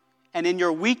 and in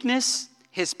your weakness,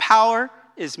 His power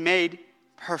is made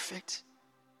perfect.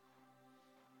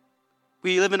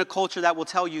 We live in a culture that will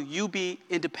tell you, you be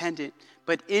independent,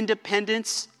 but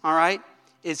independence, all right,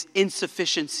 is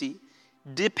insufficiency.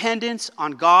 Dependence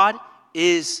on God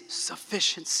is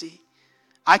sufficiency.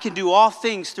 I can do all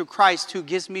things through Christ who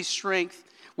gives me strength.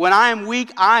 When I am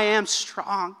weak, I am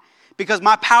strong because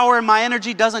my power and my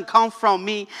energy doesn't come from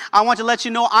me. I want to let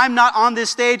you know I'm not on this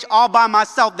stage all by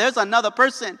myself. There's another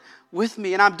person with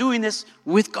me, and I'm doing this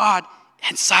with God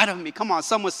inside of me. Come on,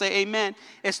 someone say amen.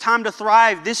 It's time to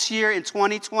thrive this year in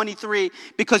 2023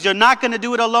 because you're not going to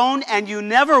do it alone, and you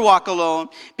never walk alone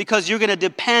because you're going to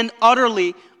depend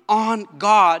utterly on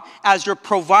God as your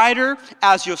provider,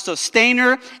 as your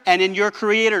sustainer, and in your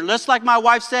creator. Just like my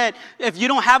wife said, if you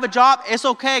don't have a job, it's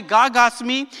okay. God got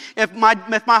me. If my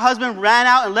husband ran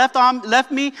out and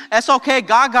left me, it's okay.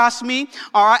 God got me.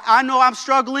 All right. I know I'm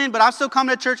struggling, but I'm still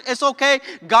coming to church. It's okay.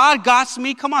 God got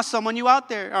me. Come on, someone, you out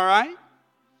there. All right.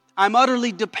 I'm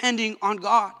utterly depending on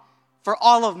God for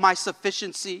all of my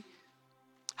sufficiency.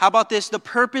 How about this? The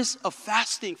purpose of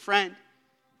fasting, friend,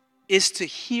 is to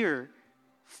hear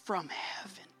from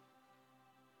heaven.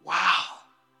 Wow.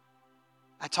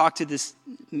 I talked to this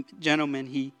gentleman.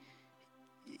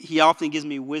 He often gives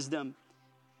me wisdom,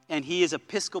 and he is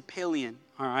Episcopalian,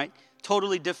 all right?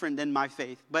 Totally different than my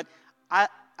faith. But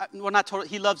not totally.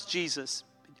 He loves Jesus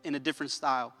in a different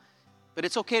style. But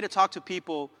it's okay to talk to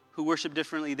people who worship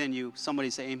differently than you.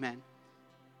 Somebody say amen.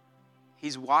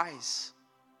 He's wise.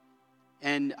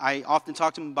 And I often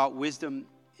talk to him about wisdom,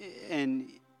 and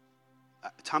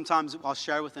sometimes I'll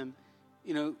share with him,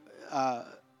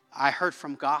 I heard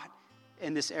from God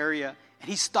in this area. And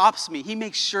he stops me. He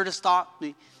makes sure to stop me.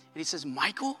 And he says,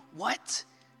 Michael, what?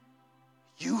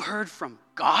 You heard from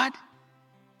God?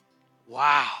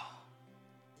 Wow.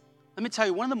 Let me tell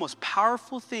you, one of the most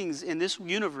powerful things in this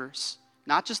universe,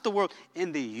 not just the world,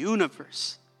 in the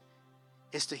universe,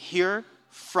 is to hear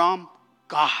from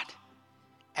God.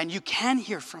 And you can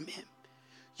hear from Him.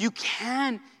 You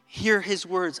can hear His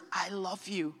words. I love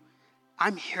you.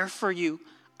 I'm here for you.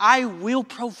 I will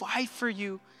provide for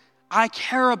you. I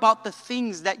care about the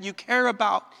things that you care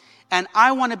about. And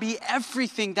I want to be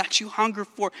everything that you hunger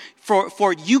for.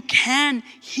 For you can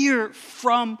hear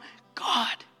from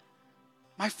God.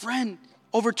 My friend,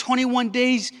 over 21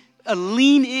 days,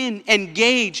 lean in,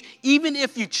 engage. Even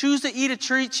if you choose to eat a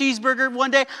cheeseburger one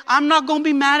day, I'm not going to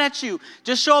be mad at you.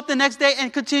 Just show up the next day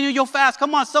and continue your fast.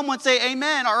 Come on, someone say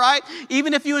amen, all right?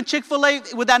 Even if you're in Chick-fil-A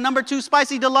with that number 2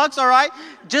 spicy deluxe, all right?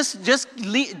 Just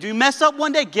do you mess up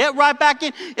one day, get right back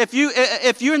in. If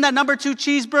you're in that number 2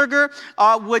 cheeseburger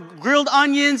with grilled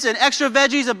onions and extra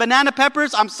veggies and banana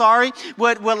peppers, I'm sorry,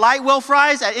 with light well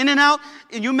fries at In-N-Out,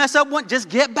 and you mess up one, just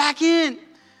get back in.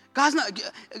 God's not,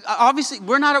 obviously,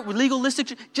 we're not a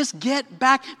legalistic. Just get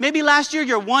back. Maybe last year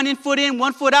you're 1 foot in,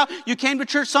 1 foot out. You came to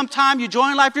church sometime, you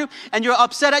joined life group, and you're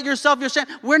upset at yourself. You're ashamed.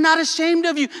 We're not ashamed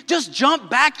of you. Just jump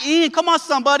back in. Come on,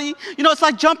 somebody. It's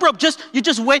like jump rope. You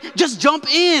just wait. Just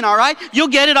jump in, all right? You'll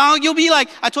get it on. You'll be like,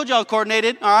 I told you I was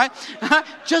coordinated, all right?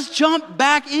 Just jump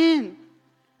back in.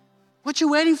 What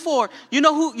you waiting for? You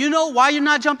know why you're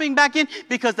not jumping back in?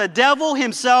 Because the devil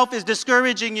himself is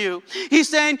discouraging you. He's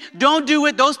saying, don't do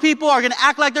it. Those people are going to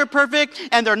act like they're perfect,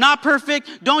 and they're not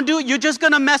perfect. Don't do it. You're just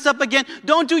going to mess up again.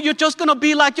 Don't do it. You're just going to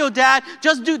be like your dad.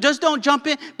 Just don't jump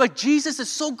in. But Jesus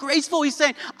is so graceful. He's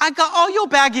saying, I got all your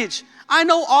baggage. I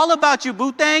know all about you,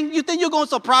 boo thing. You think you're going to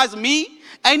surprise me?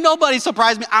 Ain't nobody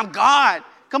surprised me. I'm God.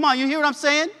 Come on, you hear what I'm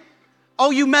saying?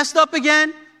 Oh, you messed up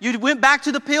again? You went back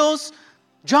to the pills?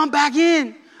 Jump back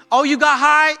in. Oh, you got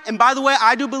high? And by the way,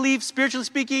 I do believe, spiritually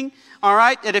speaking, all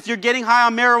right, that if you're getting high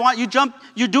on marijuana,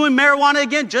 you're doing marijuana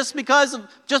again just because,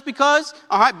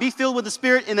 all right, be filled with the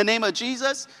Spirit in the name of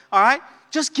Jesus, all right?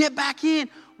 Just get back in.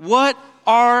 What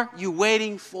are you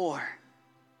waiting for?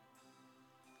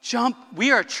 Jump.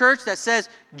 We are a church that says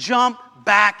jump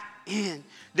back in.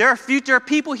 There are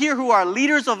people here who are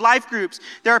leaders of life groups.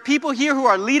 There are people here who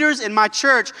are leaders in my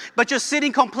church, but you're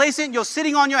sitting complacent, you're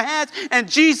sitting on your hands, and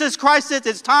Jesus Christ says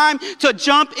it's time to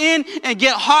jump in and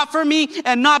get hot for me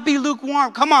and not be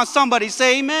lukewarm. Come on, somebody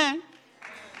say amen.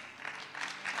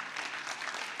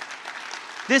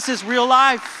 This is real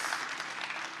life.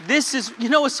 This is, you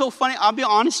know what's so funny? I'll be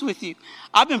honest with you.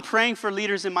 I've been praying for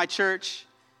leaders in my church,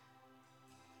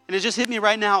 and it just hit me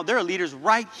right now. There are leaders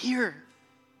right here.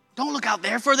 Don't look out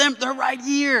there for them. They're right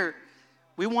here.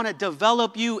 We want to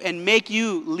develop you and make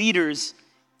you leaders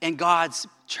in God's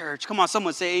church. Come on,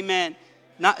 someone say amen.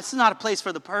 It's not a place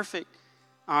for the perfect.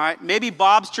 All right. Maybe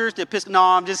Bob's church, the Episcopal. No,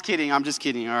 I'm just kidding. All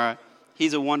right.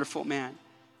 He's a wonderful man.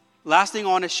 Last thing I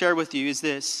want to share with you is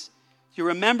this. You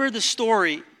remember the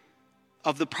story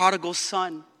of the prodigal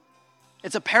son.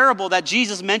 It's a parable that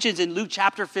Jesus mentions in Luke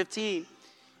chapter 15.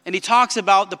 And he talks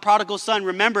about the prodigal son.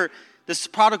 Remember, this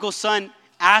prodigal son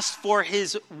asked for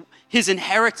his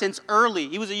inheritance early.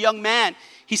 He was a young man.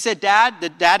 He said,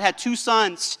 the dad had 2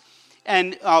 sons.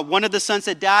 And one of the sons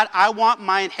said, Dad, I want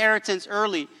my inheritance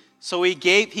early. So he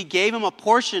gave him a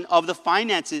portion of the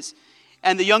finances.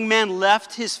 And the young man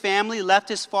left his family, left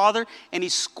his father, and he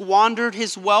squandered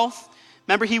his wealth.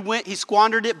 Remember, he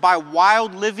squandered it by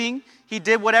wild living. He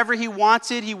did whatever he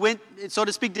wanted. He went, so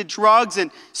to speak, did drugs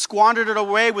and squandered it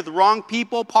away with wrong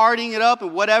people, partying it up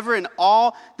and whatever, and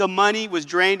all the money was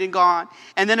drained and gone.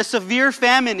 And then a severe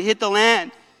famine hit the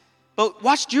land. But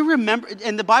watch, do you remember,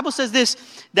 and the Bible says this,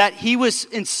 that he was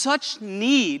in such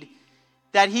need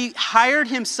that he hired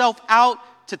himself out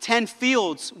to tend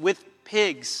fields with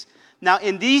pigs. Now,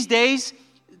 in these days,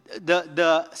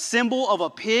 the symbol of a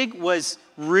pig was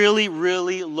really,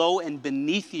 really low and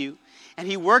beneath you. And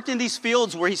he worked in these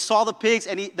fields where he saw the pigs,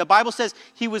 and the Bible says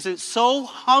he was so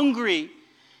hungry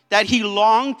that he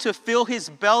longed to fill his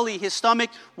belly, his stomach,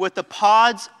 with the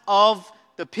pods of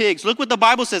the pigs. Look what the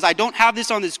Bible says. I don't have this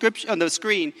on the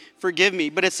screen. Forgive me.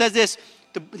 But it says this.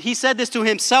 He said this to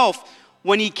himself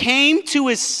when he came to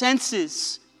his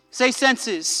senses. Say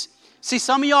senses. See,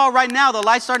 some of y'all right now, the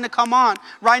light's starting to come on.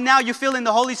 Right now, you're feeling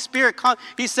the Holy Spirit.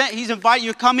 He's inviting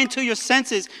you to come into your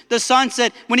senses. The son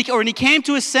said, when he came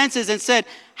to his senses and said,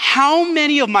 how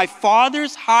many of my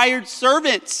father's hired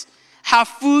servants have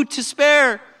food to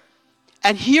spare?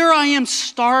 And here I am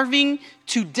starving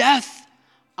to death.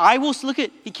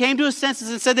 He came to his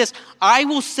senses and said this, I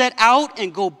will set out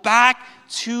and go back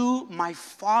to my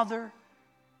father.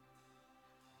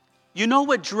 You know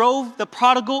what drove the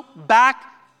prodigal back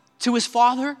to his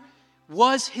father?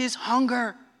 Was his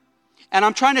hunger. And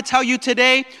I'm trying to tell you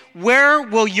today, where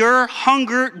will your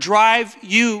hunger drive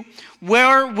you?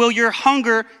 Where will your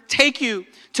hunger take you?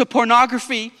 To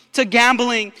pornography, to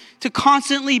gambling, to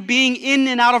constantly being in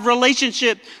and out of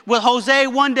relationship with Jose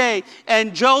one day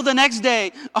and Joe the next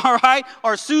day, all right?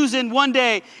 Or Susan one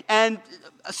day and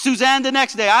Suzanne the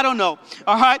next day, I don't know,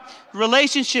 all right?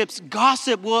 Relationships,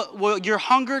 gossip, will your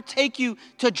hunger take you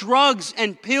to drugs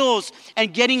and pills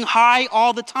and getting high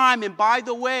all the time? And by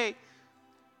the way,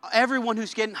 everyone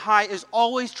who's getting high is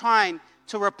always trying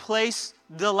to replace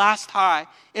the last high.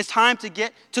 It's time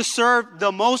to serve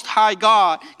the most high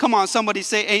God. Come on, somebody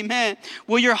say amen.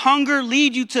 Will your hunger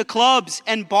lead you to clubs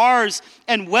and bars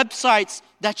and websites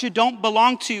that you don't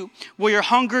belong to? Will your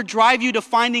hunger drive you to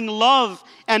finding love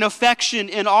and affection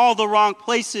in all the wrong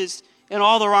places and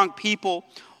all the wrong people?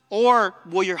 Or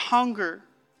will your hunger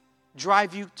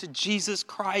drive you to Jesus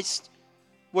Christ,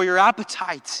 where your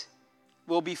appetite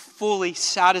will be fully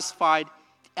satisfied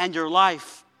and your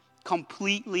life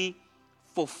completely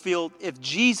fulfilled? If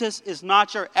Jesus is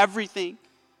not your everything,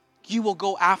 you will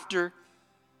go after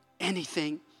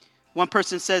anything. One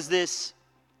person says this,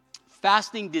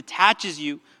 fasting detaches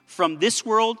you from this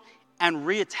world and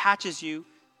reattaches you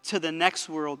to the next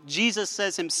world. Jesus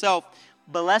says himself,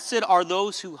 blessed are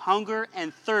those who hunger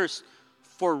and thirst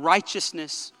for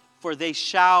righteousness, for they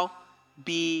shall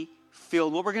be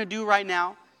filled. What we're going to do right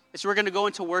now is we're going to go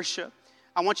into worship.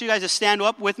 I want you guys to stand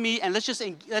up with me and let's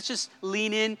just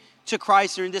lean in to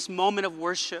Christ during this moment of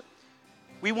worship.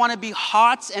 We want to be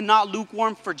hot and not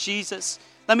lukewarm for Jesus.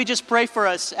 Let me just pray for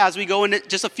us as we go into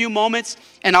just a few moments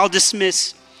and I'll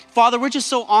dismiss. Father, we're just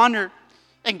so honored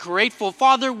and grateful.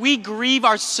 Father, we grieve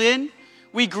our sin.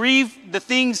 We grieve the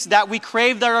things that we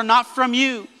crave that are not from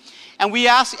you. And we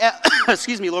ask,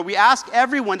 Lord, we ask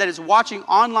everyone that is watching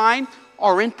online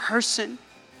or in person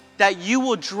that you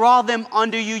will draw them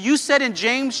unto you. You said in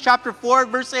James chapter 4,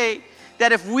 verse 8,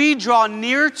 that if we draw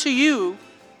near to you,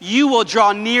 you will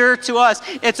draw near to us.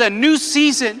 It's a new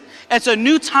season. It's a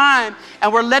new time,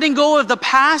 and we're letting go of the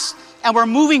past, and we're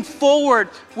moving forward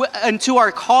into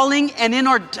our calling and in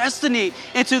our destiny,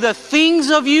 into the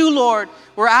things of you, Lord.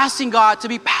 We're asking God to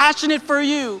be passionate for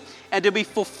you and to be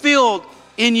fulfilled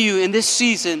in you in this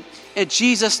season. In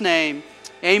Jesus' name,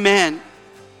 amen.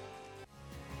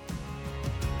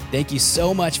 Thank you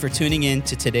so much for tuning in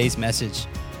to today's message.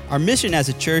 Our mission as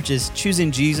a church is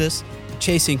choosing Jesus,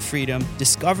 chasing freedom,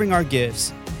 discovering our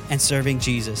gifts, and serving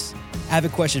Jesus. I have a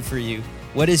question for you.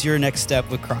 What is your next step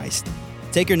with Christ?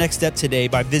 Take your next step today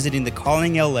by visiting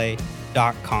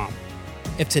thecallingla.com.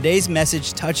 If today's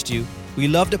message touched you, we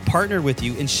love to partner with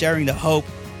you in sharing the hope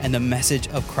and the message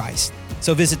of Christ.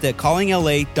 So visit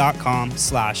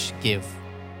thecallingla.com/give.